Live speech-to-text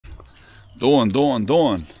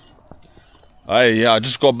Doing. Hey, yeah, I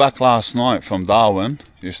just got back last night from Darwin.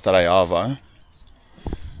 Yesterday, Arvo.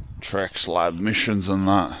 Treks, lad, missions and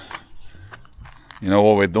that. You know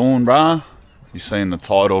what we're doing, bruh? You seen the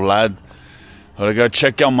title, lad. Gotta go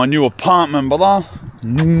check out my new apartment, brother.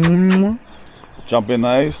 Jump in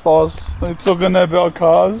there, stars. They talking about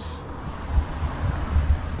cars.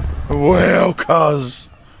 Well, cuz.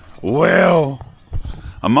 Well.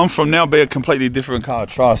 A month from now, be a completely different car,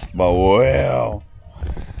 trust. But well.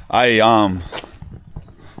 Hey,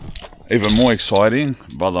 even more exciting,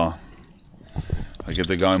 brother. I get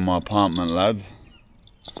to go in my apartment, lad.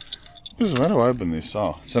 Where do I open this?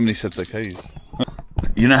 Oh, so many sets of keys.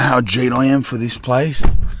 You know how G'd I am for this place?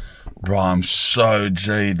 Bro, I'm so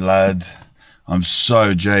G'd, lad. I'm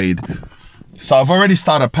so G'd. So I've already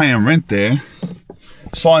started paying rent there.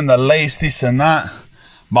 Signed the lease, this and that.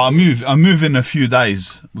 But I move in a few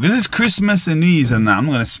days. Because it's Christmas and New Year's and that. I'm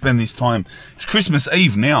going to spend this time. It's Christmas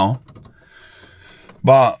Eve now.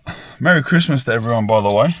 But Merry Christmas to everyone, by the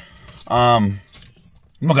way. I'm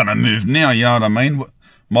not going to move now, you know what I mean?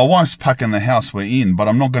 My wife's packing the house we're in, but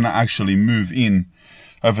I'm not going to actually move in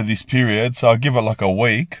over this period. So I'll give it like a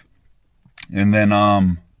week and then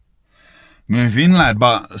move in, lad.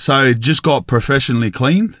 But so it just got professionally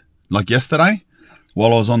cleaned like yesterday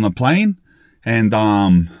while I was on the plane. And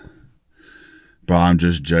bro, I'm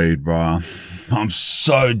just G'd, bro. I'm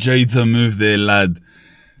so G'd to move there, lad.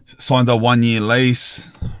 Signed a 1-year lease.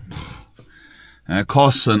 And it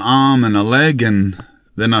costs an arm and a leg and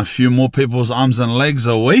then a few more people's arms and legs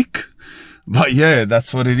a week. But yeah,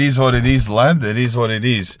 that's what it is, lad. It is what it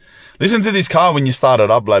is. Listen to this car when you start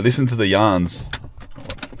it up, lad. Listen to the yarns.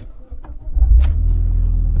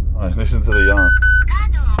 Right, listen to the yarn.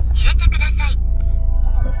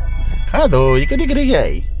 Kado, you could get a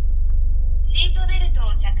yay.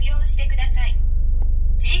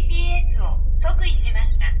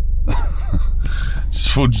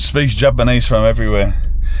 Speaks Japanese from everywhere.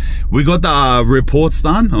 We got the reports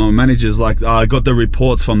done. Our manager's like, I got the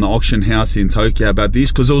reports from the auction house in Tokyo about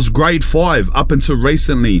this because it was grade 5 up until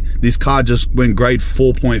recently. This car just went grade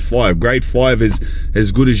 4.5. Grade 5 is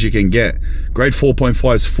as good as you can get. Grade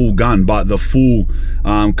 4.5 is full gun, but the full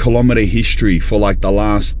kilometer history for like the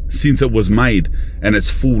last, since it was made, and it's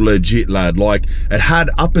full legit, lad. Like it had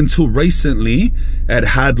up until recently, it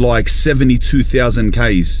had like 72,000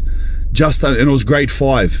 Ks. And it was grade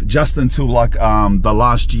 5 just until like the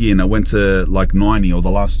last year, and it went to like 90 or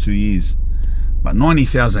the last 2 years. But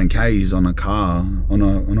 90,000 Ks on a car on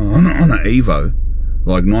a Evo,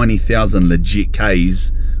 like 90,000 legit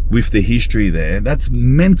Ks with the history there. That's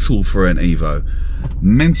mental for an Evo.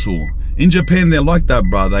 Mental. In Japan they're like that,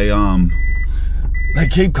 bro. They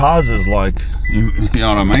keep cars as like, you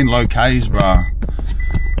know what I mean, low Ks, bro.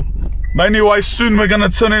 But anyway, soon we're gonna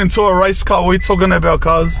turn it into a race car. We're talking about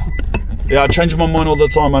cars. Yeah, I change my mind all the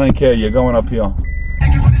time. I don't care. You're going up here.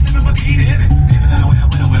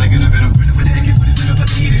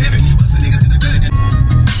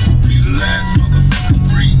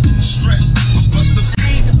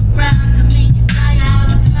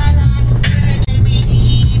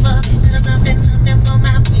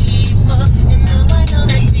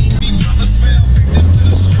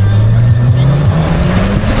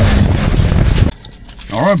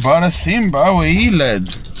 Alright, bro. That's him, bro. Where he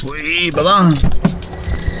led. Brother.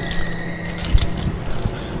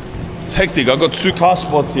 It's hectic. I got 2 car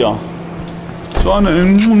spots here. So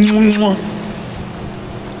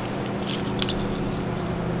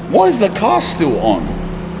why is the car still on?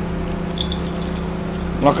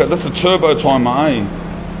 Like that's a turbo timer, eh?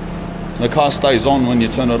 The car stays on when you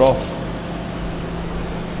turn it off.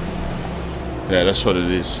 Yeah, that's what it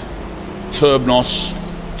is. Turbnos,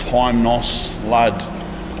 time-nos, lad.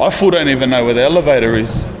 I full don't even know where the elevator is.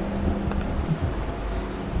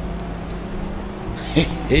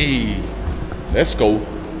 Hey, let's go.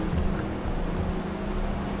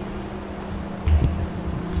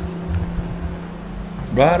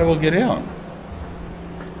 Bro, how do I get out?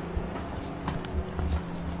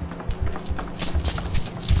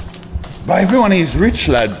 But everyone is rich,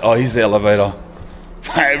 lad. Oh, here's the elevator.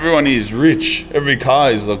 Everyone is rich. Every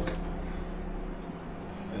car is, look.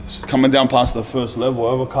 Coming down past the first level,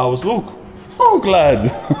 whatever car was, look. Oh, glad.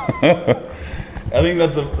 I think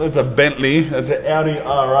that's a Bentley. That's an Audi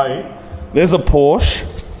R8. There's a Porsche.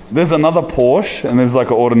 There's another Porsche, and there's like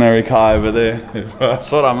an ordinary car over there.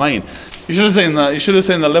 That's what I mean. You should have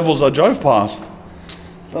seen the levels I drove past.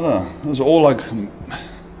 Brother, those are all like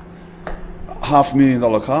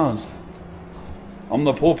 $500,000 cars. I'm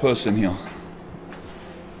the poor person here.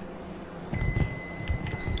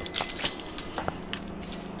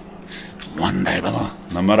 One day, brother.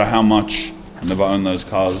 No No matter how much, I never own those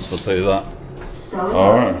cars, I'll tell you that.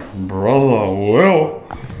 Alright, brother, well.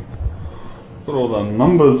 Look at all the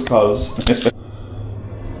numbers, cuz. It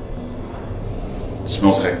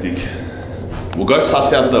smells hectic. We'll go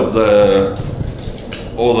suss out the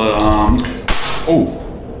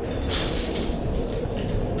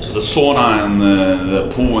sauna and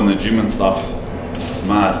the pool and the gym and stuff.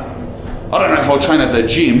 Mad. I don't know if I'll train at the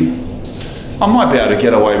gym. I might be able to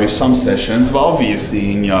get away with some sessions, but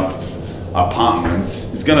obviously in your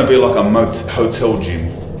apartments, it's gonna be like a hotel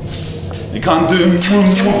gym. You can't do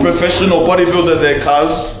professional bodybuilder there,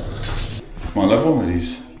 cuz. It's my level, it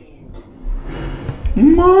is.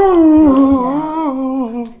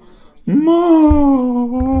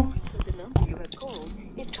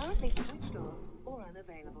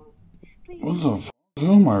 What the f***?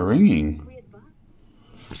 Who am I ringing?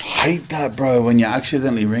 I hate that, bro, when you're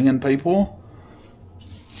accidentally ringing people.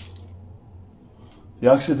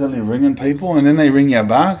 You're accidentally ringing people and then they ring you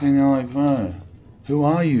back and you're like, bro, who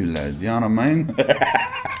are you, lad? You know what I mean?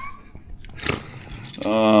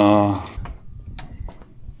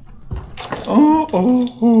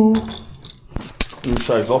 Who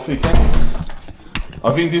shows off your cans?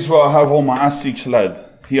 I think this is where I have all my ASICs, lad.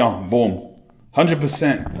 Here, boom.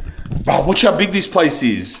 100%. Bro, watch how big this place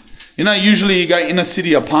is. You know, usually you go in a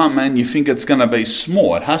city apartment, you think it's gonna be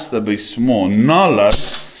small. It has to be small. No, lad.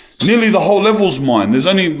 Nearly the whole level's mine. There's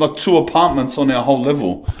only like 2 apartments on our whole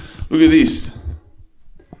level. Look at this.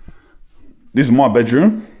 This is my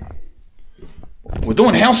bedroom. We're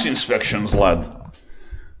doing house inspections, lad.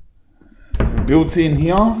 Built in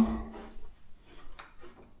here.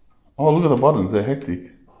 Oh, look at the buttons. They're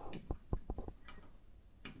hectic.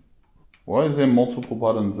 Why is there multiple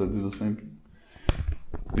buttons that do the same thing?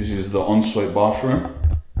 This is the ensuite bathroom.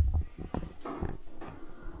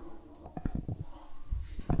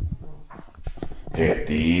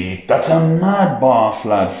 Hectic. That's a mad bath,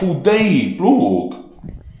 lad. Full deep. Look.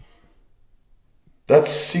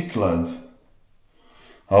 That's sick, lad.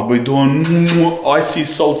 I'll be doing icy,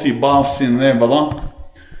 salty baths in there, brother.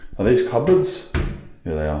 Are these cupboards?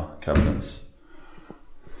 Yeah, they are. Cabinets.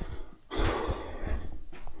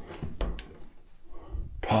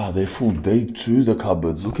 Ah, they're full deep too, the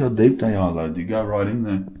cupboards. Look how deep they are, lad. You go right in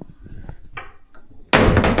there.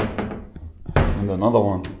 And another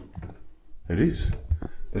one. It is.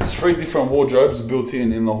 There's 3 different wardrobes built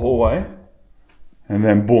in the hallway. And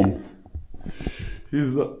then boom.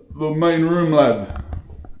 Here's the main room, lad.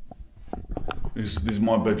 This is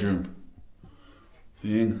my bedroom.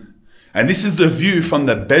 Yeah. And this is the view from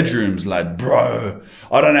the bedrooms, lad. Bro,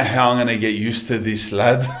 I don't know how I'm gonna get used to this,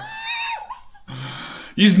 lad.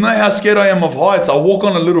 You know how scared I am of heights. I walk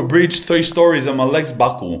on a little bridge 3 stories and my legs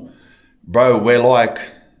buckle. Bro, we're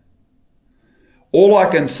like... All I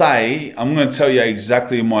can say, I'm going to tell you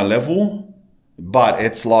exactly my level, but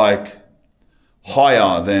it's like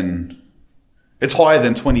higher than... It's higher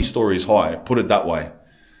than 20 stories high, put it that way.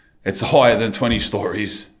 It's higher than 20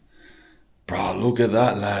 stories. Bro, look at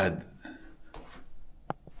that, lad.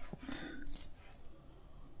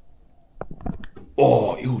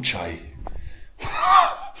 Oh, Ilche.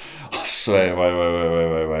 I swear,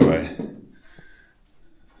 wait.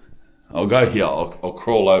 I'll go here, I'll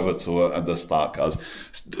crawl over to it at the start, cuz.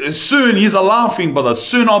 Soon, he's a laughing, brother.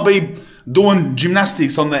 Soon I'll be doing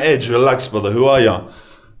gymnastics on the edge. Relax, brother, who are you?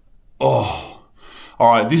 Oh.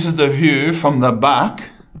 Alright, this is the view from the back.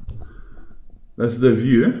 That's the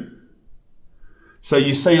view. So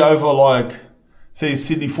you see over like, see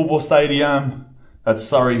Sydney Football Stadium, that's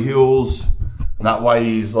Surrey Hills. That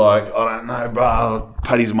way is like, I don't know, bro,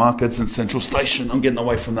 Paddy's Markets and Central Station. I'm getting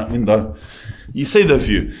away from that window. You see the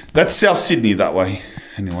view. That's South Sydney that way.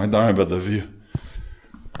 Anyway, don't worry about the view.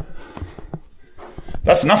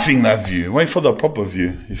 That's nothing, that view. Wait for the proper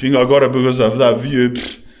view. You think I got it because of that view?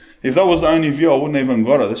 Pfft. If that was the only view, I wouldn't even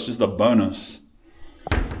got it. That's just a bonus.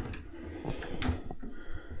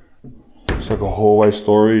 It's like a hallway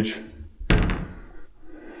storage.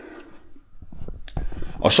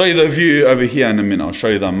 I'll show you the view over here in a minute. I'll show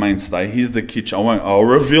you the mainstay. Here's the kitchen. I'll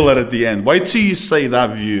reveal it at the end. Wait till you see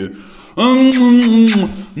that view. I'm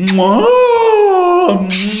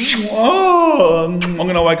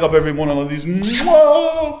gonna wake up every morning like this. That's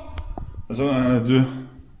what I'm gonna do.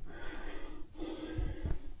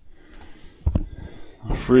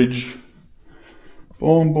 Fridge.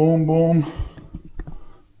 Boom, boom, boom.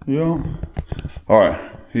 Yeah. Alright,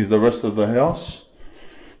 here's the rest of the house.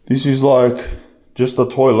 This is like just a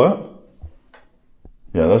toilet.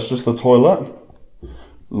 Yeah, that's just a toilet.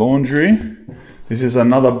 Laundry. This is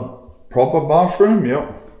another proper bathroom.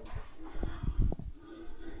 Yep.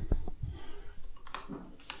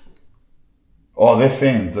 Oh, they're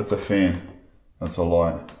fans. That's a fan. That's a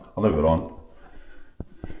light. I'll leave it on.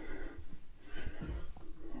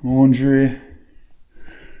 Laundry.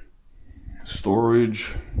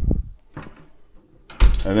 Storage.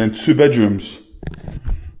 And then 2 bedrooms.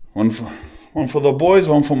 One for the boys,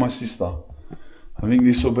 one for my sister. I think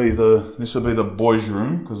this will be the boys'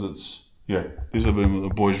 room because it's this will be the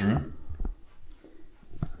boys' room.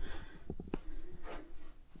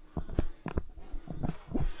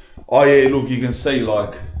 Oh yeah, look, you can see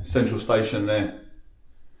like Central Station there.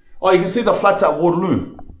 Oh, you can see the flats at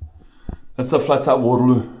Waterloo. That's the flats at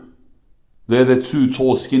Waterloo. They're the 2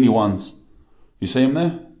 tall, skinny ones. You see them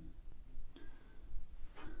there?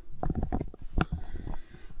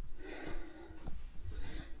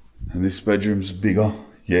 And this bedroom's bigger.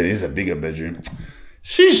 Yeah, it is a bigger bedroom.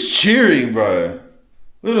 She's cheering, bro.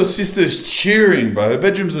 Little sister's cheering, bro. Her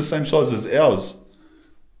bedroom's the same size as ours.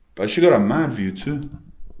 But she got a mad view too.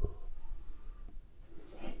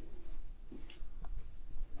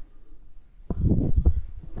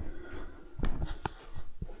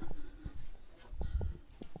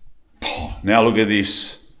 Oh, now look at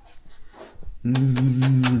this.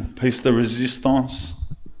 Piece de resistance.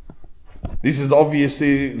 This is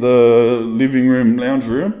obviously the living room, lounge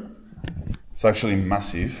room. It's actually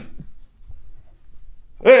massive.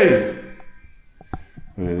 Hey!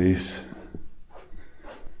 Look at this.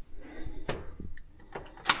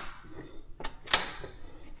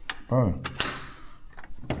 Bro,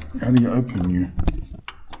 how do you open you?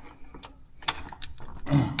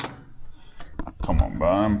 Come on, bro,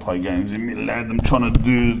 I don't play games in me, lad. I'm trying to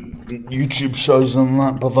do YouTube shows and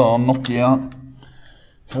that, brother. I'll knock you out.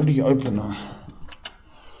 How do you open that?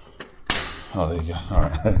 Oh, there you go.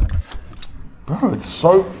 Alright. Bro, it's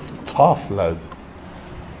so tough, lad.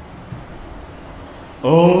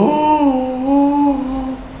 Oh.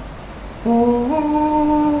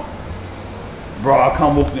 Bro, I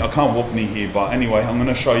can't walk near here, but anyway, I'm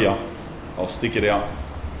gonna show you. I'll stick it out.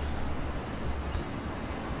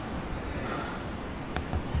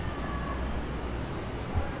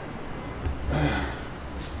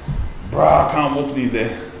 Bro, I can't walk near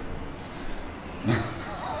there.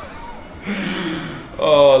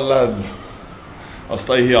 Oh, lad. I'll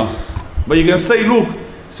stay here. But you can see, look,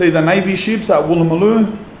 see the Navy ships at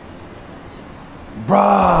Woolloomooloo?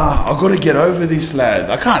 Bruh, I gotta get over this, lad.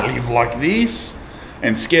 I can't live like this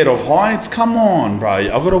and scared of heights. Come on, bruh.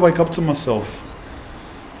 I gotta wake up to myself.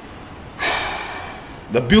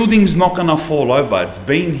 The building's not gonna fall over. It's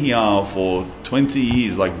been here for 20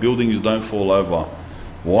 years. Like, buildings don't fall over.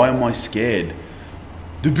 Why am I scared?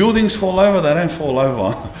 Do buildings fall over? They don't fall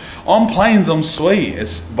over. On planes, I'm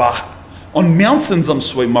sweet. But on mountains, I'm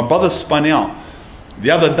sweet. My brother spun out.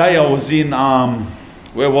 The other day, I was in,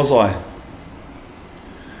 where was I?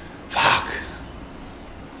 Fuck.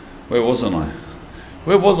 Where wasn't I?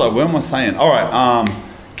 Where was I? Where am I saying? All right,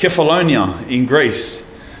 Kefalonia in Greece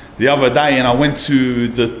the other day, and I went to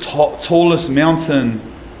the tallest mountain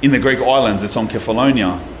in the Greek islands. It's on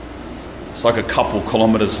Kefalonia. It's like a couple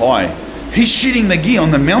kilometers high. He's shooting the gear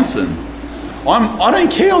on the mountain. I don't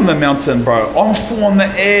care on the mountain, bro. I'm full on the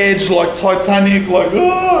edge, like Titanic, like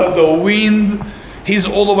the wind. He's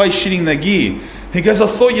all the way shooting the gear. He goes, I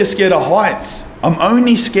thought you're scared of heights. I'm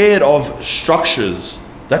only scared of structures.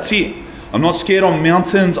 That's it. I'm not scared on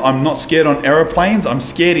mountains. I'm not scared on aeroplanes. I'm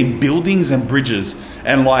scared in buildings and bridges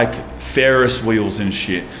and like Ferris wheels and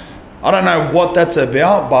shit. I don't know what that's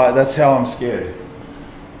about, but that's how I'm scared.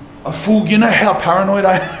 I fool, you know how paranoid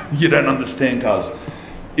I am? You don't understand, cuz.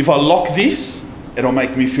 If I lock this, it'll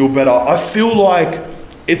make me feel better. I feel like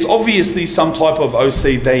it's obviously some type of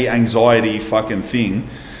OCD anxiety fucking thing,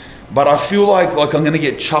 but I feel like I'm gonna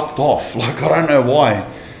get chucked off. Like, I don't know why.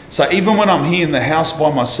 So even when I'm here in the house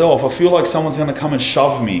by myself, I feel like someone's gonna come and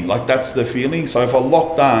shove me. Like, that's the feeling. So if I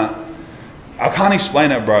lock that, I can't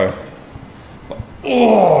explain it, bro.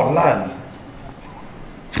 Oh, lad.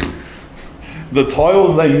 The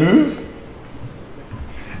tiles, they move.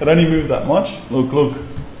 It only moved that much. Look, look.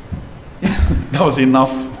 That was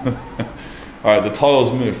enough. All right, the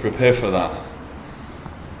tiles move. Prepare for that.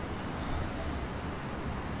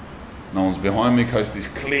 No one's behind me. Coast is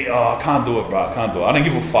clear. Oh, I can't do it, bro. I can't do it. I don't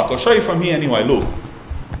give a fuck. I'll show you from here anyway. Look.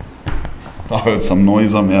 I heard some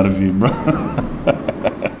noise. I'm out of here, bro.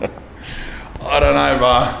 I don't know,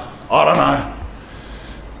 bro. I don't know.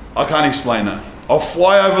 I can't explain it. I'll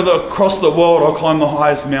fly across the world. I'll climb the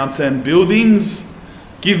highest mountain. Buildings,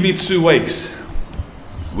 give me 2 weeks.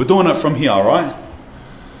 We're doing it from here, right?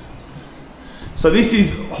 So this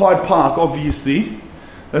is Hyde Park, obviously.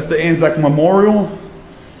 That's the Anzac Memorial.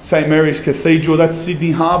 St. Mary's Cathedral. That's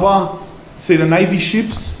Sydney Harbour. See the Navy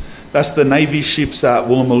ships? That's the Navy ships at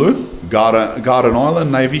Woolloomooloo. Garden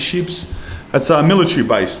Island, Navy ships. That's a military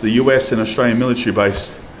base, the US and Australian military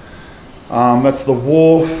base. That's the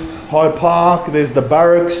wharf, Hyde Park, there's the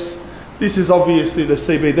barracks. This is obviously the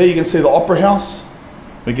CBD. You can see the Opera House.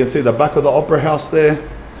 We can see the back of the Opera House there.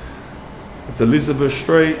 It's Elizabeth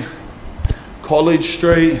Street, College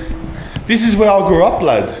Street. This is where I grew up,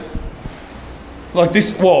 lad. Like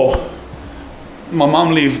this, well, my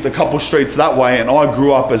mum lived a couple streets that way and I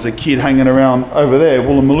grew up as a kid hanging around over there,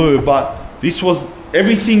 Woolloomooloo, but this was,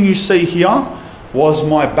 everything you see here was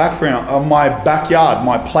my background, my backyard,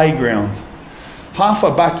 my playground. Half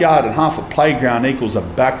a backyard and half a playground equals a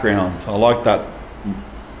background. I like that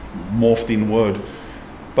morphed in word.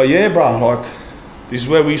 But yeah, bro, like, this is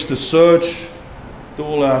where we used to search, do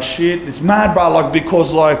all our shit. It's mad, bro, like,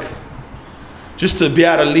 because, like, just to be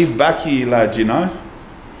able to live back here, lad, you know?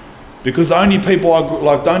 Because the only people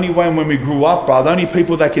the only way when we grew up, bro, the only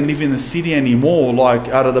people that can live in the city anymore, like,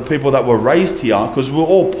 out of the people that were raised here, because we're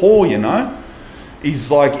all poor, you know,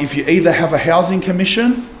 is like, if you either have a housing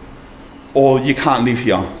commission or you can't live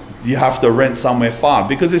here. You have to rent somewhere far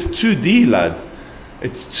because it's too dear, lad.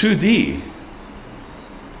 It's too dear.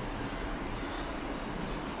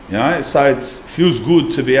 You know, so it feels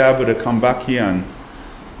good to be able to come back here and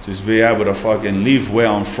just be able to fucking live where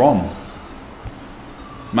I'm from.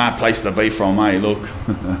 My place to be from, eh? Look,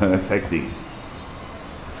 that's hectic.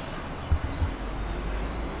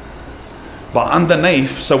 But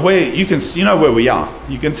underneath, so where you can, you know where we are.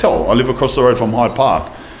 You can tell. I live across the road from Hyde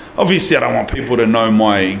Park. Obviously, I don't want people to know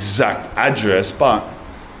my exact address, but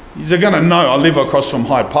you're gonna know I live across from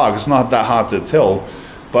Hyde Park. It's not that hard to tell.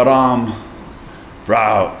 But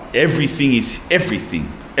bro, everything is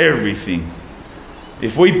everything. Everything.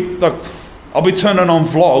 If we look, I'll be turning on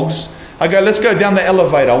vlogs. I go, let's go down the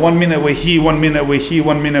elevator. 1 minute we're here, 1 minute we're here,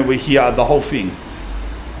 1 minute we're here, the whole thing.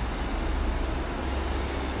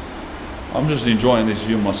 I'm just enjoying this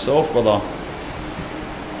view myself, brother.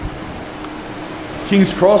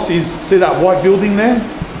 King's Cross is, see that white building there?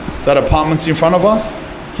 That apartment's in front of us?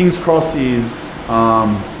 King's Cross is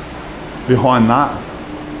behind that.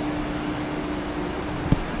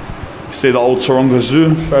 You see the old Taronga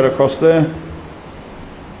Zoo straight across there?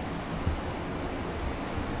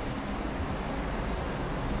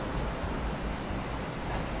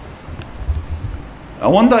 I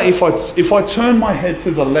wonder if I turn my head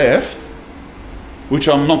to the left, which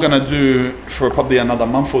I'm not going to do for probably another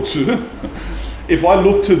month or two. If I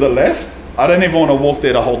look to the left, I don't even want to walk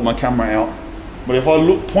there to hold my camera out. But if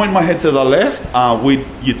I point my head to the left,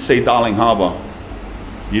 you'd see Darling Harbour.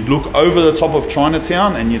 You'd look over the top of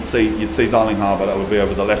Chinatown and you'd see Darling Harbour. That would be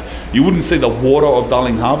over the left. You wouldn't see the water of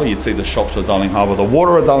Darling Harbour. You'd see the shops of Darling Harbour. The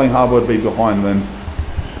water of Darling Harbour would be behind them.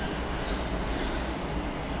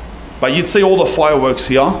 But you'd see all the fireworks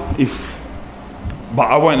here. But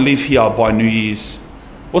I won't live here by New Year's.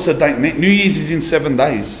 What's the date? New Year's is in 7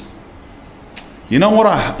 days. You know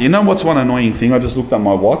what's one annoying thing? I just looked at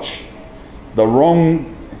my watch.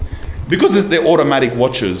 Because they're automatic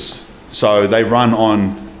watches, so they run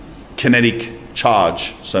on kinetic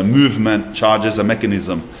charge. So movement charges a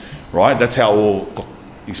mechanism, right? That's how all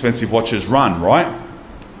expensive watches run, right?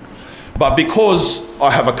 But because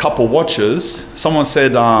I have a couple watches, someone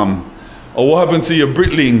said, oh, what happened to your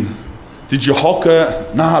Breitling? Did you hock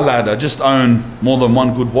it? Nah, lad, I just own more than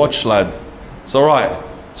one good watch, lad. It's all right.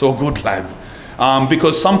 It's all good, lad.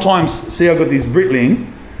 Because sometimes, see, I got this Breitling.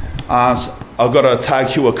 I've got a Tag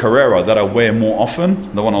Heuer Carrera that I wear more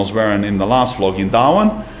often, the one I was wearing in the last vlog in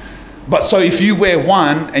Darwin. But so if you wear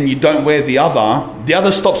one and you don't wear the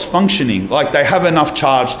other stops functioning. Like they have enough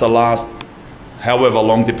charge to last however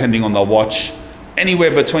long, depending on the watch,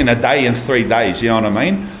 anywhere between a day and 3 days, you know what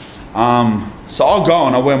I mean? So I'll go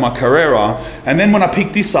and I wear my Carrera, and then when I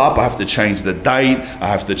pick this up, I have to change the date, I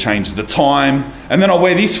have to change the time, and then I'll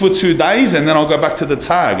wear this for 2 days, and then I'll go back to the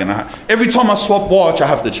Tag. And every time I swap watch, I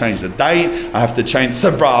have to change the date, I have to change.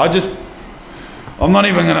 So, bro, I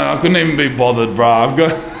couldn't even be bothered, bro. I've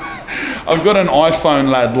got an iPhone,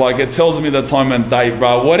 lad. Like, it tells me the time and date,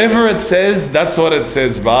 bro. Whatever it says, that's what it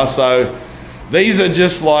says, bro. So these are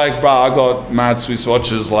just like, bro, I got mad Swiss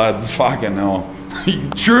watches, lad. Fucking hell.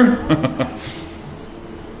 True.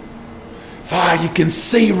 You can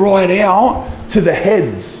see right out to the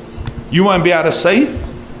heads. You won't be able to see.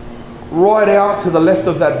 Right out to the left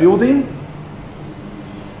of that building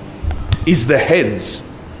is the heads.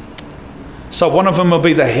 So one of them will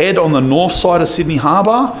be the head on the north side of Sydney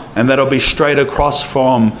Harbour, and that'll be straight across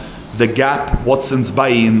from the Gap, Watson's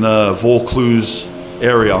Bay in the Vaucluse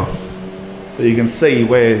area. But you can see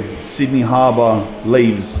where Sydney Harbour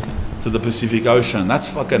leaves to the Pacific Ocean. That's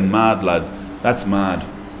fucking mad, lad. That's mad.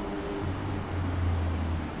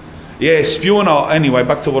 Yeah, spewing. Anyway,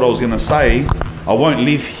 back to what I was gonna say. I won't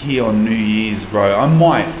live here on New Year's, bro. I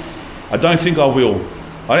might. I don't think I will.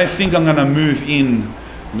 I don't think I'm gonna move in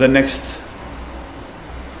the next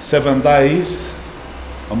 7 days.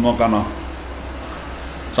 I'm not gonna.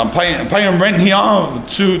 So I'm paying rent here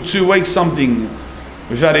 2 weeks something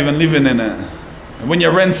without even living in it. And when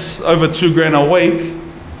your rent's over $2 a week,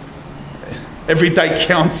 every day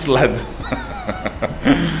counts, lad.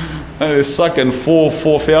 They're sucking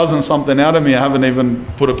 4,000 something out of me. I haven't even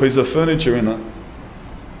put a piece of furniture in it.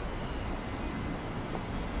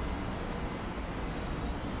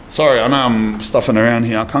 Sorry, I know I'm stuffing around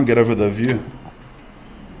here. I can't get over the view.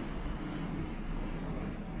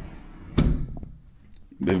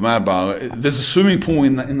 Bit mad, bro. There's a swimming pool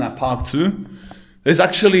in that park too. There's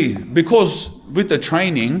actually, because with the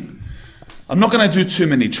training, I'm not going to do too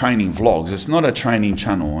many training vlogs. It's not a training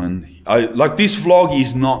channel. And like this vlog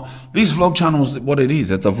is not, this vlog channel is what it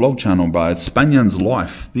is. It's a vlog channel, bro. It's Spanian's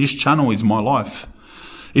life. This channel is my life.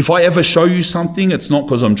 If I ever show you something, it's not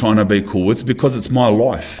because I'm trying to be cool. It's because it's my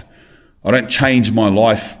life. I don't change my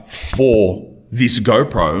life for this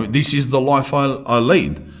GoPro. This is the life I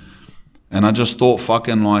lead. And I just thought,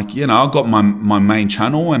 fucking like, you know, I got my main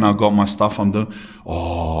channel and I got my stuff I'm doing.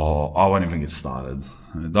 Oh, I won't even get started.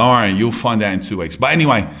 Don't worry, you'll find out in 2 weeks. But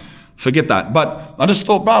anyway, forget that. But I just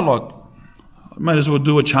thought, bro, like, I might as well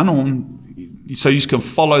do a channel so you can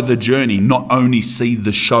follow the journey, not only see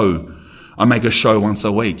the show. I make a show once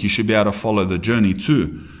a week. You should be able to follow the journey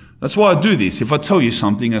too. That's why I do this. If I tell you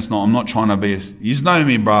something, I'm not trying to be, you know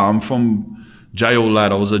me, bro. I'm from jail,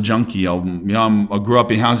 lad. I was a junkie. I grew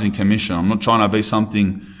up in housing commission. I'm not trying to be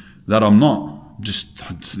something that I'm not. Just,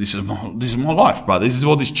 this is my life, bro. This is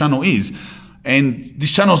what this channel is. And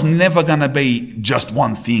this channel's never going to be just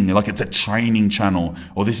one thing. Like it's a training channel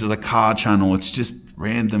or this is a car channel. It's just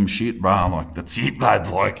random shit, bro. Like that's it,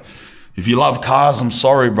 lads. Like if you love cars, I'm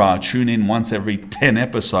sorry, bro. Tune in once every 10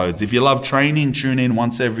 episodes. If you love training, tune in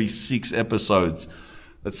once every 6 episodes.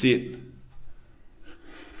 That's it.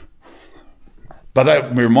 But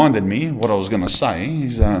that reminded me, what I was going to say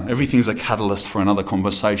is everything's a catalyst for another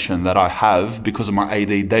conversation that I have because of my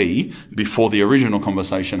ADD before the original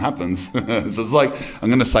conversation happens. So it's like I'm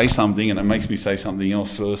going to say something and it makes me say something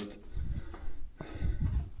else first.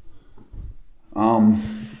 Let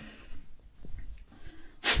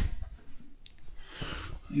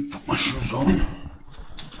me put my shoes on.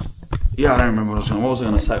 Yeah, I don't remember what was I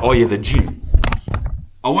going to say? Oh yeah, the gym.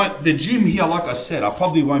 The gym here, like I said, I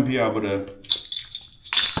probably won't be able to.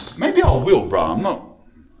 Maybe I will, bro.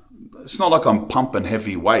 It's not like I'm pumping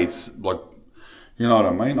heavy weights, like, you know what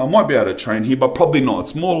I mean? I might be able to train here, but probably not.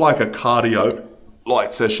 It's more like a cardio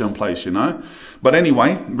light session place, you know? But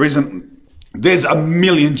anyway, there's a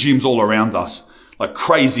million gyms all around us, like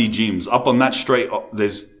crazy gyms. Up on that street,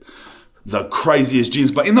 there's the craziest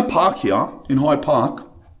gyms. But in the park here, in Hyde Park,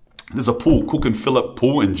 there's a pool, Cook and Phillip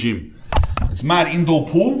pool and gym. It's mad indoor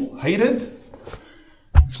pool, heated.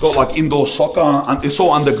 It's got like indoor soccer, and it's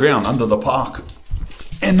all underground, under the park.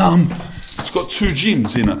 And it's got 2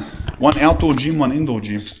 gyms in it. One outdoor gym, one indoor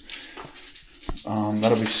gym.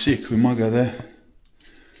 That'll be sick, we might go there.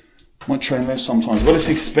 Might train there sometimes, but it's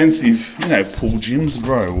expensive. You know, pool gyms,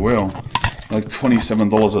 bro, well, like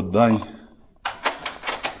 $27 a day.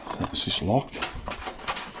 Is this locked?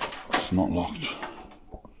 It's not locked.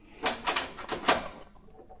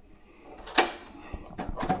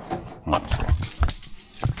 Oh, it's locked.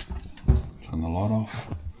 Turn the light off.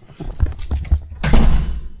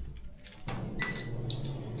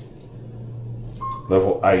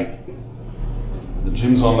 Level 8. The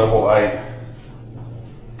gym's on level 8.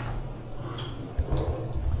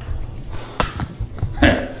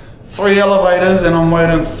 Three elevators and I'm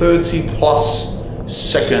waiting 30 plus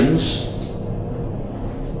seconds.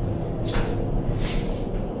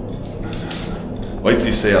 Wait till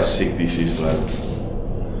you see how sick this is, lad.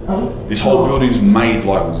 This whole building's made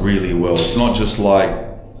like really well. It's not just like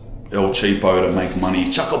El Cheapo to make money.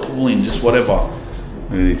 Chuck a pool in, just whatever.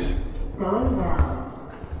 Look at this.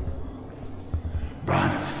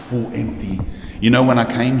 Bro, it's full empty. You know when I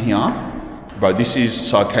came here, bro,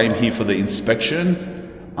 so I came here for the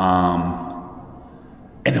inspection,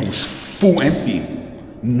 and it was full empty.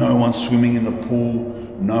 No one swimming in the pool,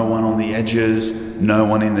 no one on the edges, no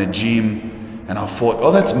one in the gym. And I thought,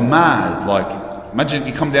 oh, that's mad. Like, imagine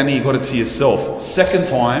you come down here, you got it to yourself. Second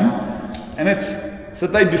time, and it's the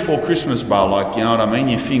day before Christmas, bro. Like, you know what I mean?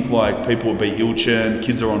 You think like people will be ill-churned,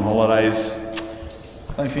 kids are on holidays.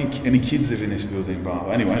 I don't think any kids live in this building, bro.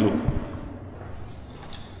 Anyway, look.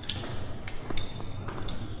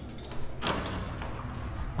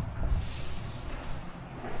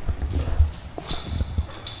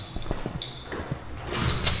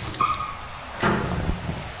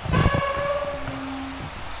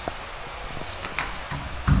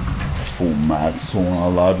 mad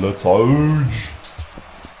sauna, lad. Let's age.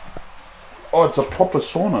 Oh, it's a proper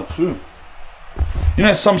sauna too. You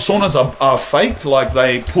know, some saunas are fake, like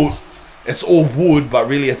they put, it's all wood, but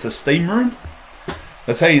really it's a steam room.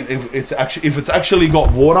 Let's say if it's actually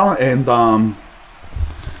got water and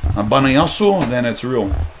a banayasu, then it's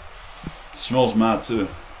real. Smells mad too.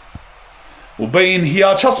 We'll be in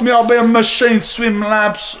here. Trust me, I'll be a machine, swim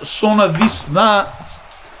laps, sauna, this, that.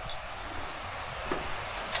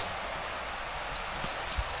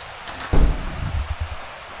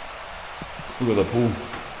 Look at the pool.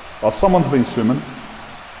 Oh, someone's been swimming.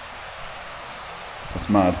 That's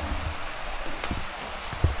mad.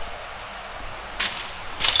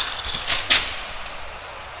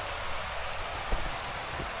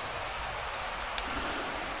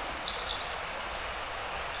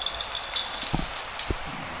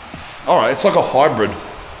 Alright, it's like a hybrid.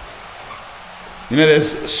 You know,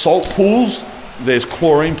 there's salt pools, there's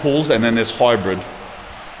chlorine pools, and then there's hybrid.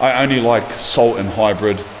 I only like salt and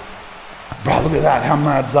hybrid. Bro, look at that, how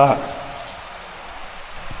mad's that?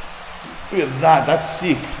 Look at that, that's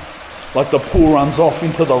sick. Like the pool runs off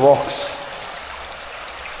into the rocks.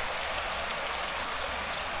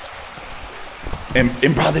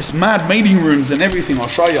 And bro, there's mad meeting rooms and everything, I'll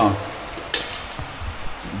show you.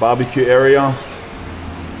 Barbecue area.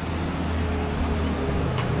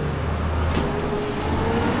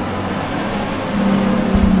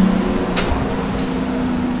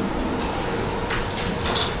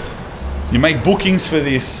 You make bookings for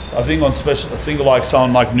this. I think on special, I think like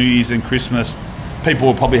something like New Year's and Christmas, people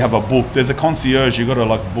will probably have a book. There's a concierge, you gotta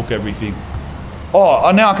like book everything. Oh,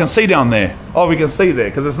 now I can see down there. Oh, we can see there,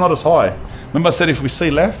 because it's not as high. Remember I said if we see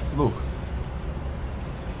left? Look.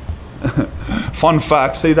 Fun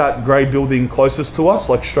fact, see that grey building closest to us,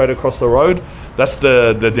 like straight across the road? That's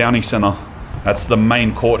the Downey Centre. That's the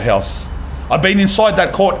main courthouse. I've been inside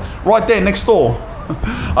that court, right there next door.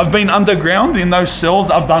 I've been underground in those cells.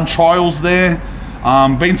 I've done trials there.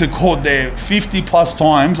 Been to court there 50 plus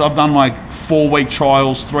times. I've done like 4-week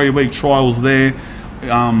trials, 3-week trials there.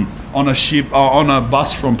 On a ship, on a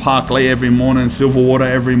bus from Parkley every morning, Silverwater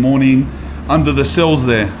every morning, under the cells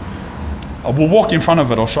there. We'll walk in front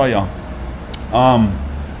of it, I'll show you.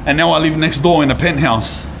 And now I live next door in a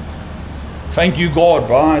penthouse. Thank you, God,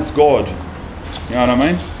 bro. It's God. You know what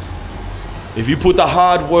I mean? If you put the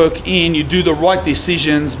hard work in, you do the right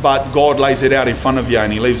decisions, but God lays it out in front of you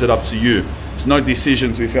and he leaves it up to you. There's no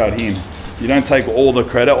decisions without him. You don't take all the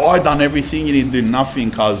credit. Oh, I done everything. You didn't do nothing,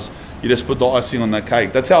 because you just put the icing on the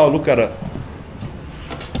cake. That's how I look at it.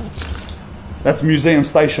 That's Museum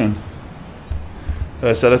Station.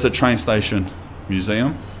 So that's a train station.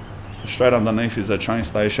 Museum. Straight underneath is a train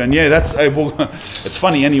station. Yeah, that's able. It's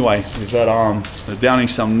funny anyway. Is that the Downey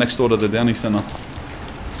Centre, next door to the Downey Centre.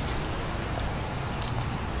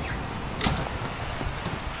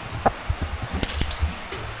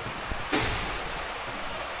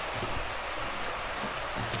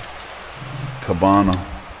 Cabana.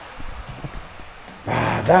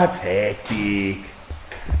 Ah, that's hectic.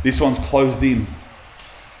 This one's closed in.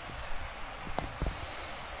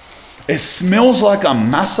 It smells like a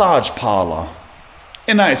massage parlor.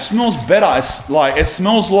 You know, it smells better. It's like, it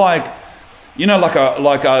smells like, you know, like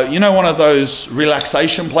a you know, one of those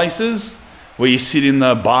relaxation places where you sit in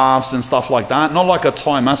the baths and stuff like that. Not like a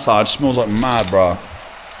Thai massage. It smells like mad, bro.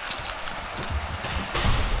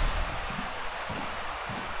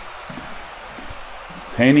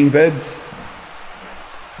 Tanning beds.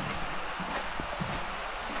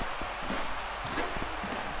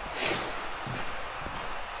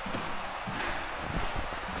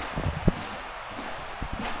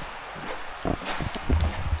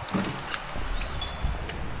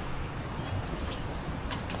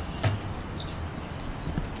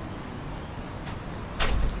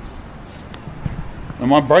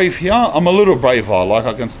 Am I brave here? I'm a little braver, like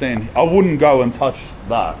I can stand. I wouldn't go and touch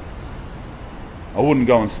that. I wouldn't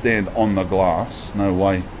go and stand on the glass, no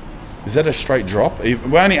way. Is that a straight drop?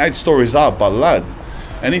 We're only 8 stories up, but lad,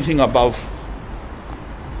 anything above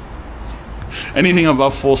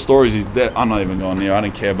 4 stories is dead. I'm not even going near. I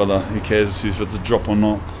don't care, brother. Who cares if it's a drop or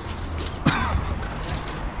not?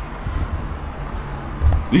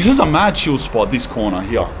 This is a mad chill spot, this corner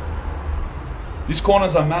here. This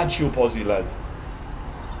corner's a mad chill posse, lad.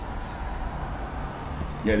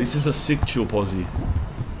 Yeah, this is a sick chill posse.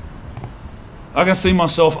 I can see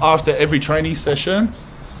myself after every training session,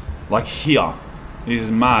 like here. This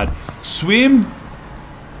is mad. Swim,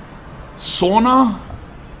 sauna,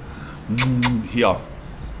 here.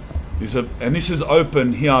 And this is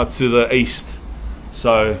open here to the east.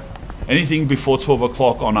 So anything before 12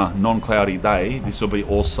 o'clock on a non-cloudy day, this will be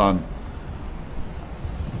all sun.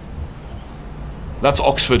 That's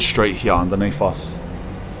Oxford Street here underneath us.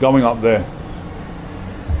 Going up there.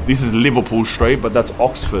 This is Liverpool Street, but that's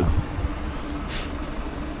Oxford.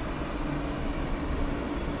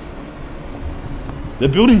 They're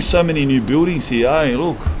building so many new buildings here, eh?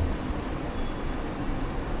 Look.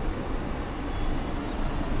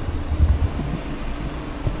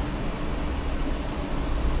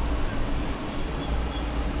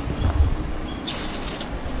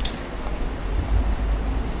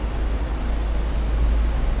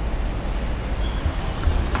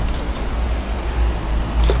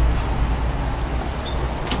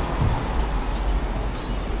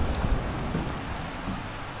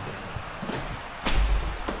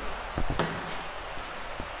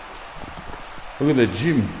 Look at the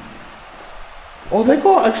gym. Oh, they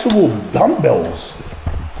got actual dumbbells.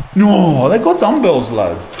 No, they got dumbbells,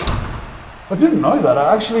 lad. I didn't know that.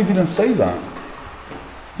 I actually didn't see that.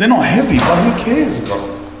 They're not heavy, but who cares,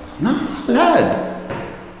 bro? No, lad.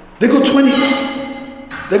 They got 20.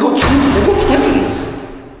 They got 20. They got 20s.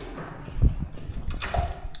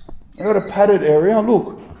 They got a padded area.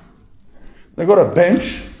 Look. They got a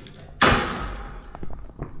bench.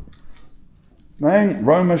 Man,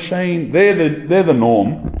 row machine, they're the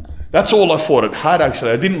norm. That's all I thought it had actually.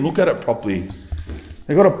 I didn't look at it properly.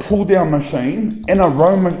 They got a pull down machine and a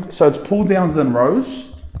row, so it's pull downs and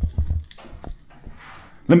rows.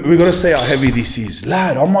 We got to see how heavy this is.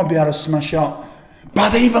 Lad, I might be able to smash out. But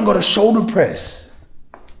they even got a shoulder press.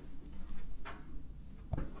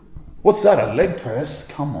 What's that, a leg press?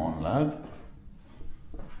 Come on, lad.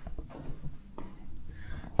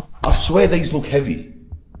 I swear these look heavy.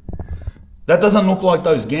 That doesn't look like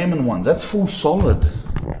those gammon ones. That's full solid.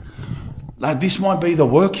 Like, this might be the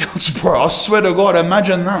workouts, bro. I swear to God,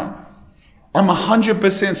 imagine that. I'm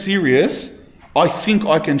 100% serious. I think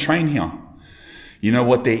I can train here. You know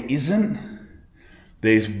what there isn't?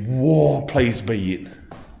 There's war, please be it.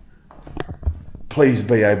 Please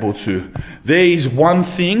be able to. There is one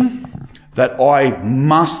thing that I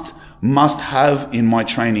must have in my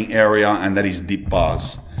training area, and that is dip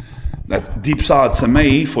bars. That dips are, to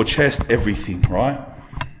me, for chest, everything, right?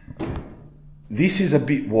 This is a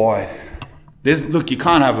bit wide. Look, you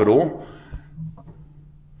can't have it all.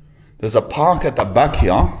 There's a park at the back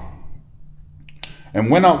here.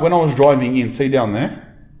 And when I was driving in, see down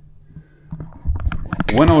there?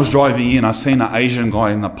 When I was driving in, I seen an Asian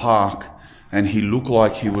guy in the park, and he looked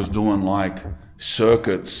like he was doing like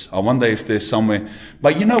circuits. I wonder if there's somewhere.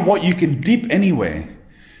 But you know what? You can dip anywhere.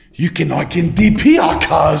 I can dip here,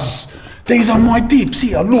 cuz. These are my dips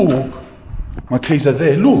here, look. My keys are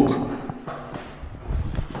there, look.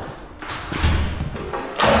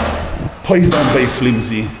 Please don't be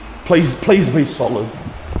flimsy. Please be solid.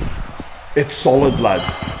 It's solid, lad.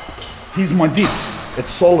 Here's my dips.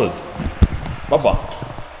 It's solid. Brother.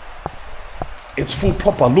 It's full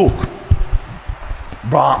proper, look.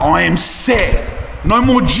 Bruh, I am set. No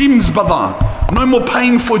more gyms, brother. No more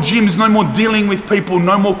paying for gyms, no more dealing with people,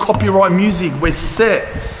 no more copyright music. We're set.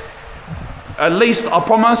 At least, I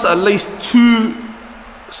promise, at least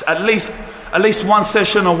one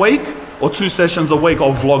session a week or 2 sessions a week.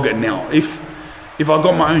 I'll vlog it now. If I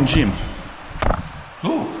got my own gym.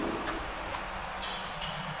 Look.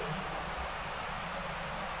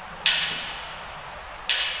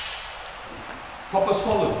 Proper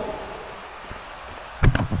solid.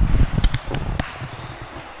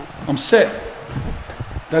 I'm set.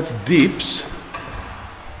 That's dips.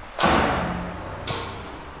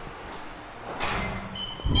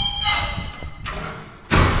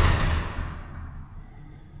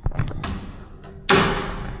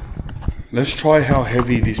 Let's try how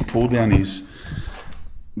heavy this pull down is.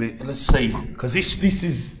 Let's see, because this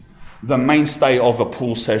is the mainstay of a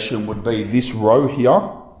pull session, would be this row here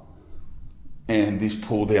and this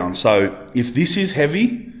pull down. So if this is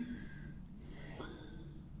heavy,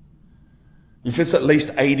 if it's at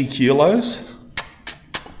least 80 kilos,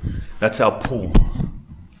 that's our pull.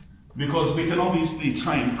 Because we can obviously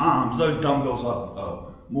train arms. Those dumbbells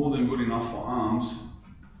are more than good enough for arms.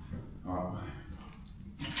 All right.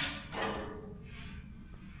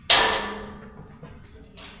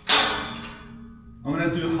 I'm going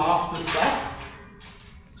to do half the stack.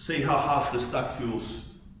 See how half the stack feels.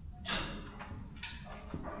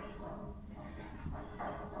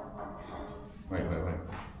 Wait.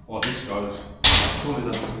 Oh, this goes. Surely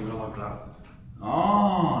that doesn't go like that.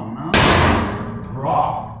 Oh, no.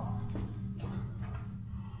 Bruh.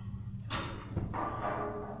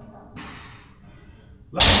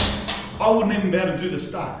 I wouldn't even be able to do the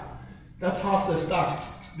stack. That's half the stack.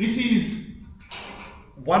 This is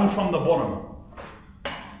one from the bottom.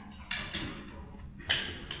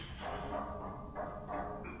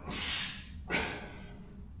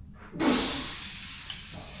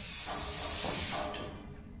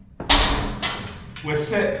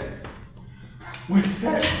 set. We're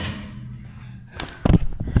set.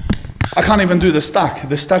 I can't even do the stack.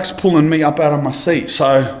 The stack's pulling me up out of my seat.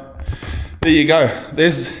 So there you go.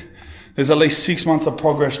 There's at least 6 months of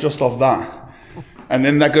progress just off that. And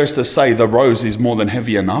then that goes to say the rows is more than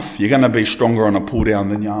heavy enough. You're going to be stronger on a pull down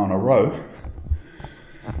than you are on a row.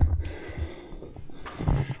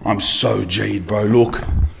 I'm so G'd, bro. Look,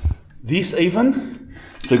 this even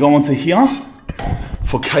to go onto here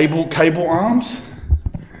for cable arms,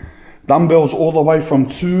 dumbbells all the way from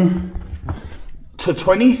 2 to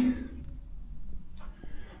 20.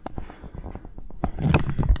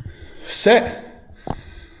 Set.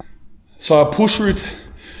 So a push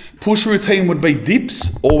routine would be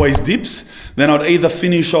dips, always dips. Then I'd either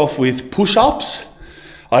finish off with push-ups.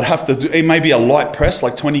 I'd have to do, it may be a light press,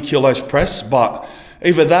 like 20 kilos press, but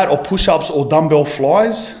either that or push-ups or dumbbell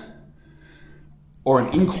flies or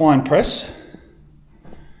an incline press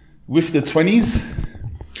with the 20s.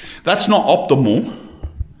 That's not optimal,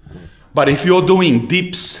 but if you're doing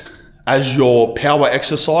dips as your power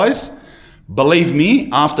exercise, believe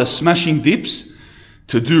me, after smashing dips,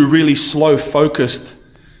 to do really slow focused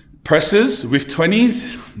presses with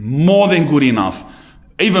 20s, more than good enough.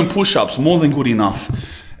 Even push-ups, more than good enough.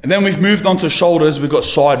 And then we've moved on to shoulders. We've got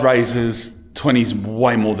side raises, 20s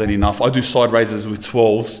way more than enough. I do side raises with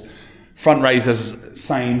 12s. Front raises,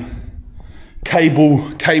 same.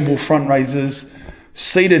 Cable front raises.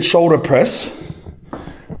 Seated shoulder press.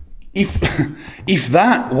 If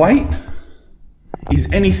that weight is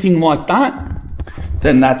anything like that,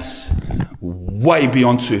 then that's way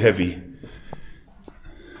beyond too heavy.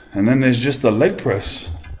 And then there's just the leg press,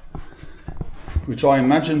 which I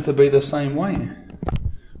imagine to be the same way.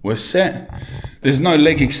 We're set. There's no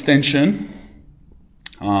leg extension.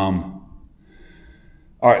 All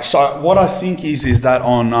right, so what I think is that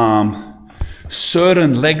on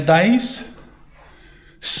certain leg days,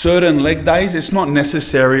 it's not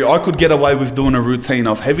necessary. I could get away with doing a routine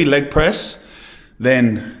of heavy leg press,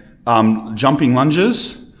 then jumping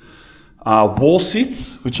lunges, wall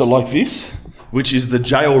sits, which are like this, which is the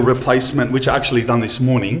jail replacement, which I actually done this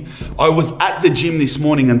morning. I was at the gym this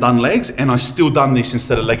morning and done legs, and I still done this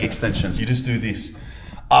instead of leg extensions. You just do this.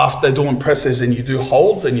 After doing presses, and you do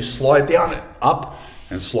holds, and you slide down, up,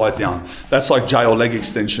 and slide down. That's like jail leg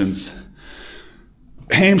extensions.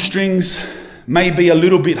 Hamstrings may be a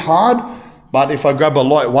little bit hard, but if I grab a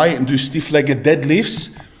light weight and do stiff-legged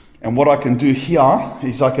deadlifts, and what I can do here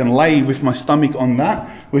is I can lay with my stomach on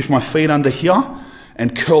that, with my feet under here,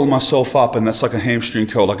 and curl myself up, and that's like a hamstring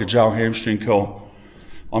curl, like a jail hamstring curl.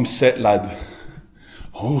 I'm set, lad.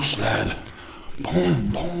 Whoosh, lad. Boom,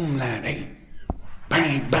 boom, lad. Hey.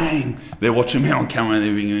 Bang, bang. They're watching me on camera.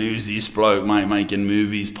 They're thinking, who's this bloke, mate, making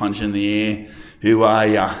movies, punching the air? Who are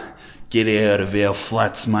ya? Get out of our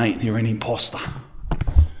flats, mate. You're an imposter.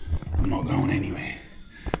 I'm not going anywhere.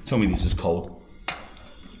 Tell me this is cold.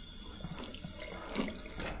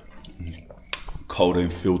 Cold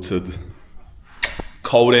and filtered.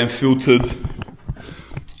 Cold and filtered.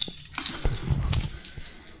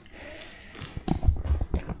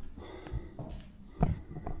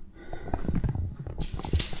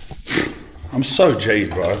 I'm so G'd,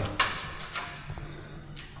 bro.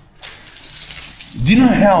 Do you know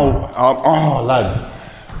how, oh lad,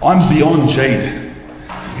 I'm beyond G'd.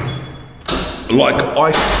 Like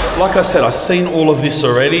I said, I've seen all of this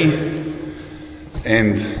already,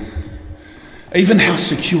 and even how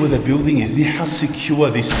secure the building is, how secure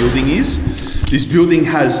this building is. This building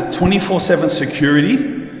has 24/7 security,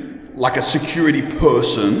 like a security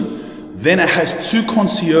person. Then it has 2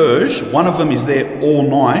 concierge, one of them is there all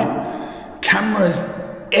night. Cameras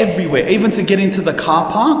everywhere, even to get into the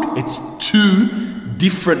car park, it's 2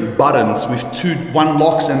 different buttons with one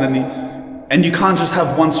locks, and then and you can't just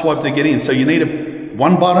have one swipe to get in. So you need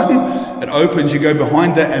one button, it opens, you go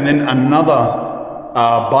behind that, and then another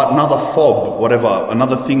fob, whatever,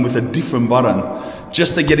 another thing with a different button,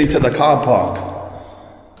 just to get into the car park.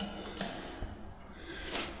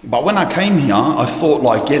 But when I came here, I thought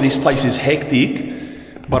like, yeah, this place is hectic.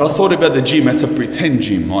 But I thought about the gym, it's a pretend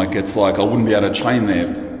gym. Like, it's like I wouldn't be able to train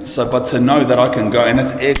there. So, but to know that I can go, and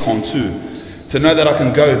it's aircon too, to know that I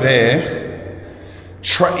can go there,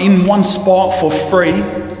 in one spot for free,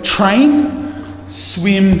 train,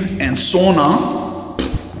 swim and sauna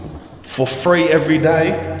for free every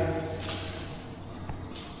day.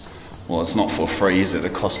 Well, it's not for free, is it?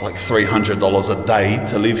 It costs like $300 a day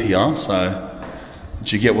to live here. So,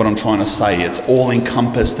 do you get what I'm trying to say? It's all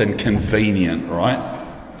encompassed and convenient, right?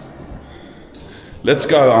 Let's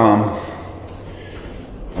go,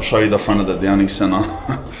 I'll show you the front of the Downing Centre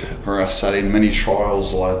where I sat in many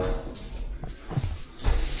trials, lad.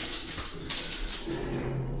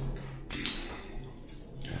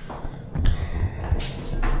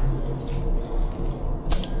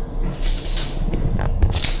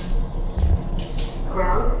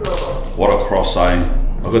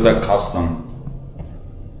 I got that custom.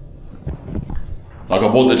 Like I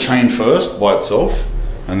bought the chain first by itself,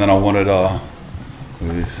 and then I wanted look at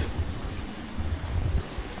this.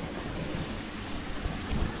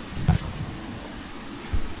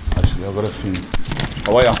 Actually, I got a thing.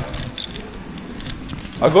 Oh yeah.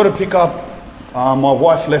 I got to pick up. My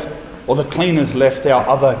wife left, or the cleaners left our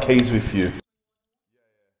other keys with you.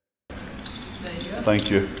 Thank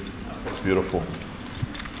you. It's beautiful.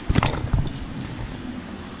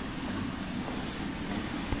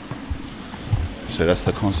 So that's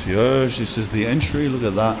the concierge. This is the entry. Look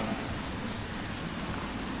at that.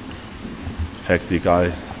 Hectic,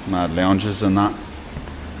 mad lounges and that.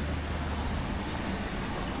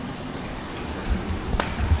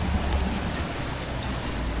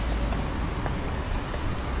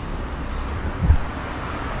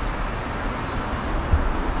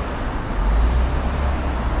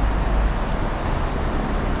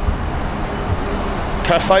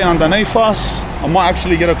 Cafe underneath us. I might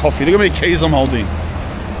actually get a coffee. Look how many keys I'm holding.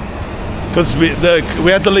 Because we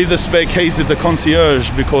had to leave the spare keys at the concierge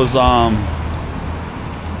because the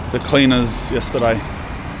cleaners yesterday.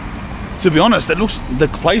 To be honest, the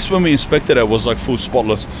place when we inspected it was like full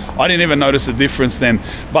spotless. I didn't even notice the difference then.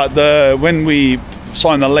 But when we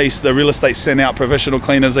signed the lease, the real estate sent out professional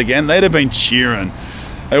cleaners again. They'd have been cheering.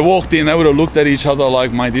 They walked in, they would have looked at each other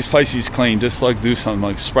like, mate, this place is clean. Just like do something,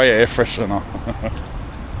 like spray air freshener.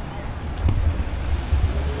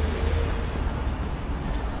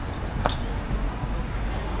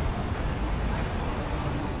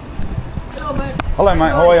 Hello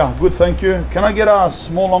mate, how are you? Good, thank you. Can I get a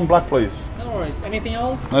small long black please? No worries. Anything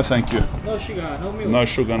else? No thank you. No sugar, no milk? No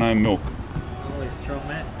sugar, no milk. Always strong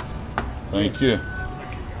man. Thank you.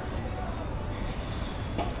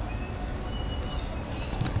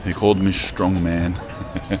 He called me strong man.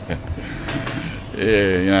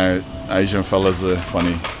 Yeah, you know, Asian fellas are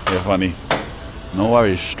funny. They're funny. No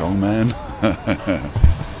worries, strong man.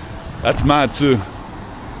 That's mad too.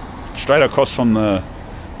 Straight across from the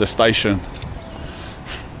station.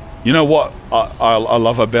 You know what I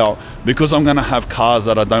love about, because I'm gonna have cars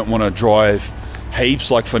that I don't want to drive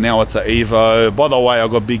heaps, like for now it's an Evo. By the way, I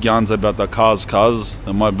got big yarns about the cars,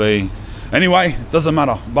 it might be, anyway, doesn't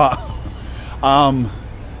matter, but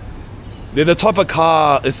they're the type of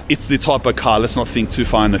car, it's the type of car, let's not think too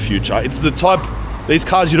far in the future, it's the type, these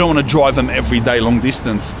cars you don't want to drive them every day long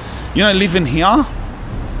distance. You know, living here,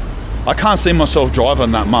 I can't see myself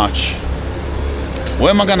driving that much.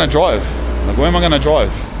 Where am I gonna drive? Like, where am I gonna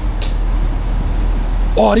drive?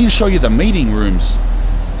 Oh, I didn't show you the meeting rooms.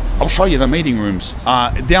 I'll show you the meeting rooms.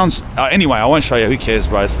 Anyway, I won't show you, who cares,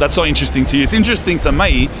 bro? That's not interesting to you. It's interesting to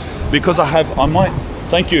me because I might,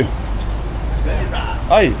 thank you.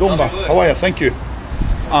 Hey, Dumba, how are you? Thank you.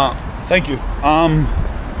 Thank you.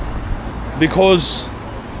 Because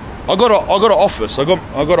I got an office. I got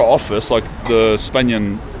an office, like the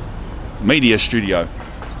Spanian media studio,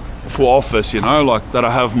 full office, you know, like that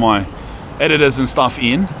I have my editors and stuff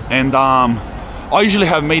in, and I usually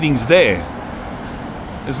have meetings there.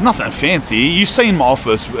 There's nothing fancy. You've seen my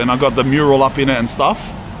office, and I got the mural up in it and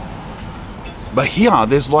stuff. But here,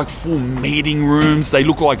 there's like full meeting rooms. They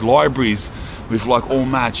look like libraries with like all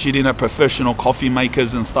mad shit in it, professional coffee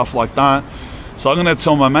makers and stuff like that. So I'm gonna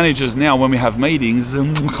tell my managers now when we have meetings,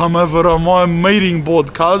 come over to my meeting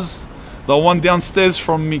board, cuz. The one downstairs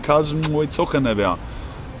from me, cuz, what we're talking about.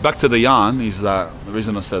 Back to the yarn is that, the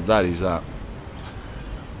reason I said that is that,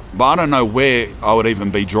 but I don't know where I would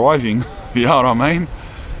even be driving, you know what I mean?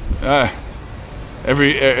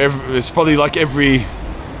 It's probably like every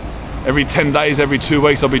 10 days, every 2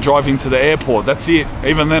 weeks I'll be driving to the airport, that's it.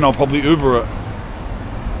 Even then I'll probably Uber it.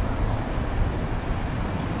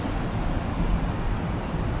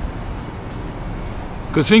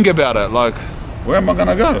 Because think about it, like, where am I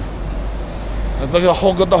gonna go? I've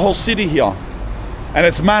got the whole city here. And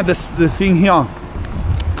it's mad, the thing here,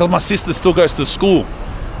 because my sister still goes to school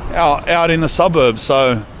out in the suburbs,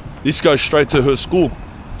 so this goes straight to her school.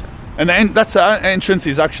 And that's the entrance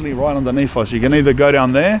is actually right underneath us. You can either go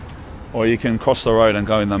down there, or you can cross the road and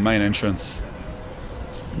go in the main entrance.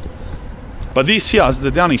 But this here is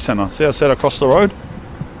the Downey Centre. See, I said across the road?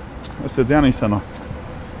 That's the Downey Centre.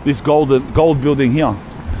 This gold building here.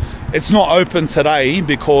 It's not open today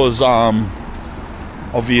because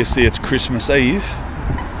obviously it's Christmas Eve,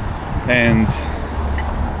 and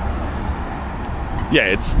yeah,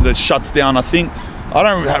 it shuts down, I think. I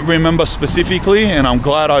don't remember specifically, and I'm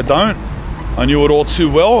glad I don't. I knew it all too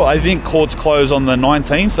well. I think courts close on the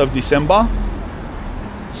 19th of December.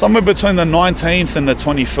 Somewhere between the 19th and the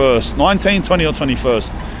 21st. 19, 20 or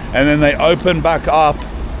 21st. And then they open back up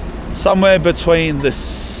somewhere between the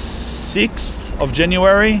 6th of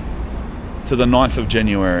January to the 9th of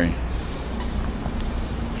January.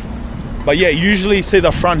 But yeah, usually see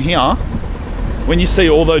the front here, when you see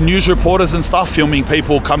all the news reporters and stuff filming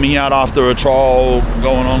people coming out after a trial,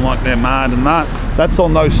 going on like they're mad and that's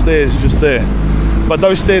on those stairs just there. But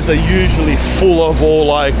those stairs are usually full of all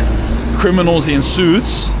like criminals in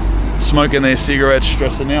suits smoking their cigarettes,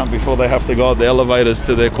 stressing out before they have to go up the elevators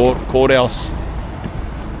to their courthouse.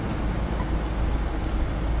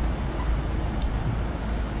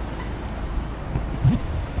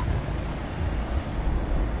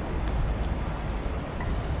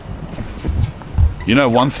 You know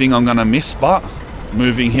one thing I'm gonna miss, but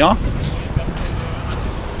moving here,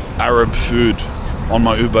 Arab food on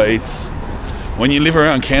my Uber Eats. When you live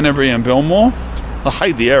around Canterbury and Belmore, I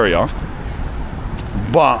hate the area,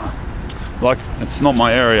 but like it's not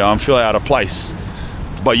my area, I'm feeling out of place.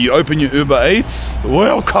 But you open your Uber Eats,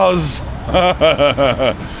 well cuz,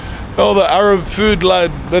 all the Arab food,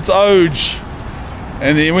 lad, that's Oj.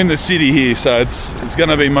 And you're in the city here, so it's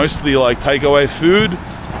gonna be mostly like takeaway food.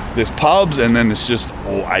 There's pubs and then it's just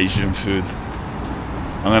all Asian food.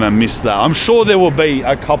 I'm gonna miss that. I'm sure there will be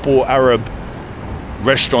a couple Arab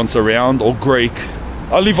restaurants around, or Greek.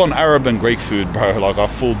 I live on Arab and Greek food, bro, like I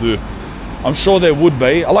full do. I'm sure there would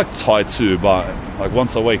be. I like Thai too, but like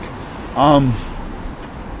once a week. I'm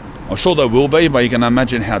sure there will be, but you can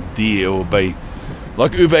imagine how dear it will be.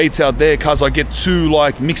 Like Uber Eats out there, cause I get 2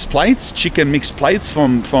 like mixed plates, chicken mixed plates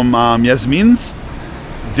from Yasmin's,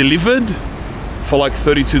 delivered for like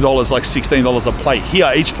 $32, like $16 a plate.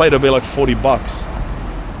 Here, each plate will be like 40 bucks.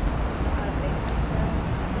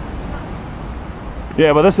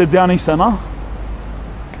 Yeah, but that's the Downey Centre.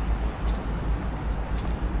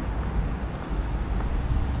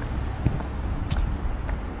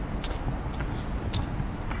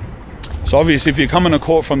 So obviously if you're coming to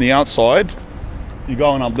court from the outside, you're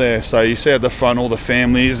going up there. So you see at the front all the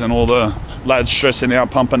families and all the lads stressing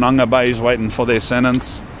out, pumping unga bays, waiting for their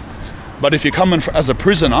sentence. But if you're coming as a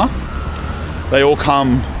prisoner, they all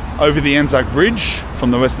come over the Anzac Bridge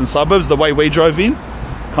from the western suburbs, the way we drove in.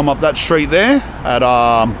 Come up that street there at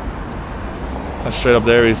that street up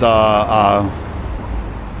there is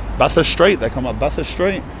Bathurst Street. They come up Bathurst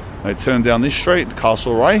Street, they turn down this street,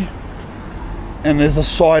 Castlereagh, and there's a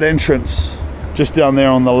side entrance just down there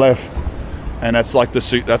on the left, and that's like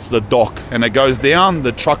that's the dock, and it goes down,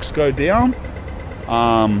 the trucks go down,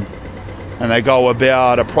 and they go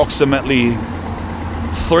about approximately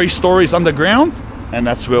 3 stories underground, and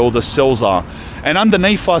that's where all the cells are. And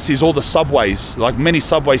underneath us is all the subways, like many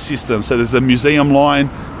subway systems. So there's a museum line,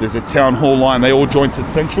 there's a town hall line, they all join to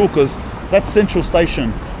Central, because that's Central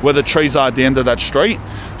Station where the trees are at the end of that street.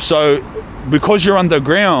 So because you're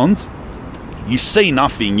underground, you see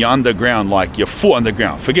nothing. You're underground, like you're full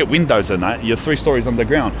underground. Forget windows and that, you're 3 stories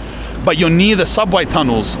underground. But you're near the subway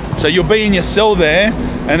tunnels. So you'll be in your cell there,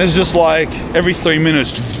 and it's just like every 3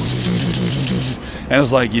 minutes. And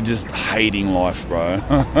it's like you're just hating life, bro.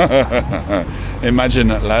 Imagine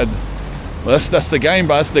it, lad. Well, that's the game,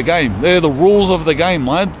 bro. That's the game. They're the rules of the game,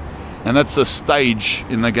 lad. And that's the stage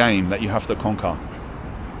in the game that you have to conquer.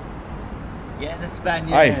 Yeah, the Spanian.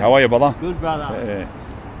 Hey, how are you, brother? Good, brother. Yeah.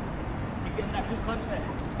 You get that good content.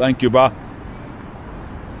 Thank you, bro.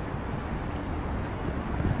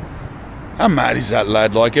 How mad is that,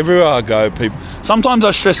 lad? Like everywhere I go, people. Sometimes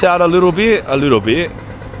I stress out a little bit.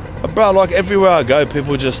 But bro, like everywhere I go,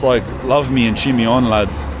 people just like love me and cheer me on, lad.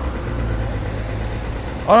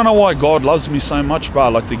 I don't know why God loves me so much, bro.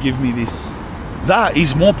 Like to give me this. That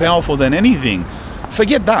is more powerful than anything.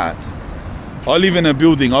 Forget that. I live in a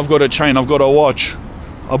building. I've got a chain. I've got a watch.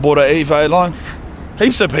 I bought an Evo. Like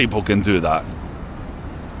heaps of people can do that.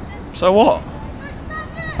 So what?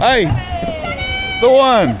 Hey, the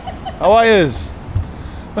one. How are yous?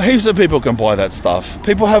 But heaps of people can buy that stuff.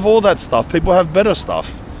 People have all that stuff. People have better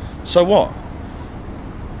stuff. So what?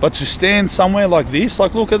 But to stand somewhere like this,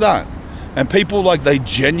 like look at that. And people like they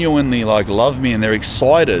genuinely like love me and they're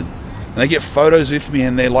excited. And they get photos with me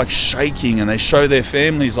and they're like shaking and they show their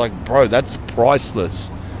families like, bro, that's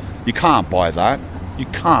priceless. You can't buy that. You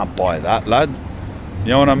can't buy that, lad. You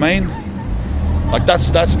know what I mean? Like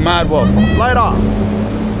that's mad. Well, later.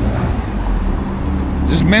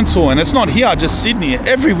 Just mental. And it's not here, just Sydney,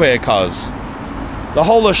 everywhere, cuz. The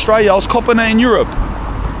whole Australia, I was copping it in Europe.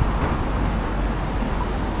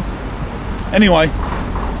 Anyway,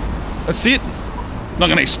 that's it. I'm not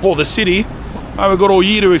going to explore the city. I've got all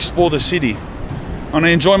year to explore the city. I'm going to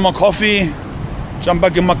enjoy my coffee, jump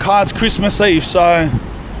back in my car. It's Christmas Eve, so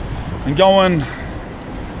I'm going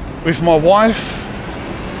with my wife.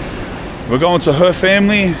 We're going to her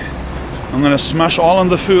family. I'm going to smash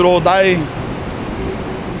Islander food all day.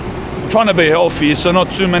 trying to be healthy, so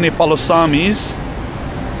not too many palosamis.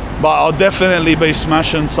 But I'll definitely be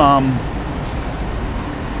smashing some.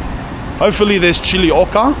 Hopefully there's chili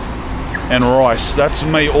oca and rice. That's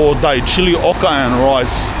me all day. Chili oca and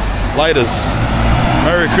rice. Laters.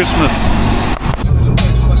 Merry Christmas.